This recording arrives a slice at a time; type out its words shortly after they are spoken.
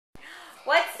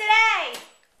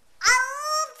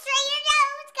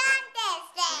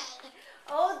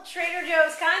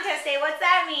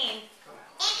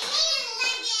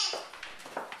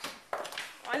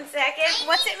second.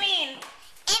 What's it mean?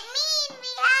 It means we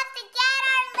have to get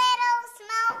our little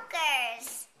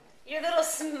smokers. Your little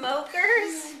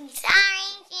smokers? Sorry,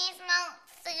 she smoked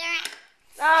cigarettes.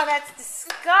 Oh, that's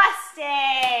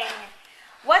disgusting.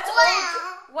 What's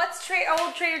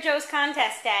Old Trader Joe's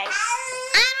contest day?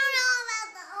 I don't know about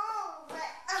the old, but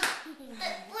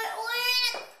we're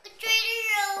in a Trader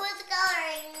Joe's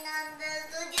coloring contest.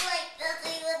 Would you like to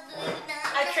see what we've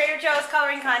done? A Trader Joe's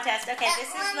coloring contest. Okay, this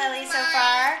is Lily so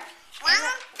far. Want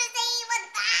to see what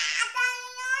I've done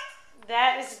yours?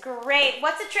 That is great.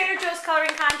 What's a Trader Joe's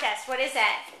coloring contest? What is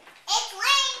that? It's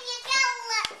when you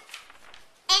color.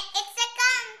 It's a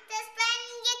contest when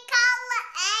you color,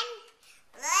 and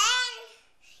then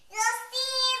you'll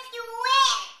see if you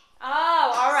win.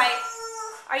 Oh, all right.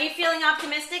 Are you feeling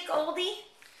optimistic, Oldie?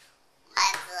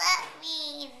 What's that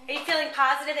mean? Are you feeling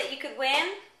positive that you could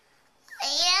win?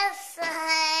 Yes,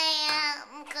 I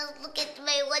am. Because look at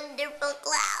my wonderful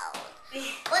cloud.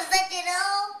 Was that an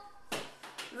O?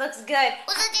 Looks good.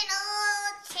 Was it an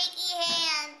old shaky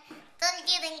hand? Don't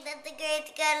you think that's a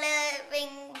great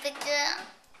coloring picture?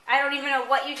 I don't even know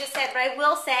what you just said, but I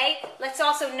will say, let's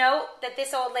also note that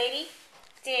this old lady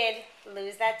did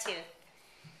lose that tooth.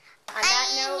 On that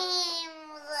note,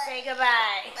 say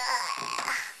goodbye.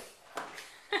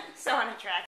 So unattractive.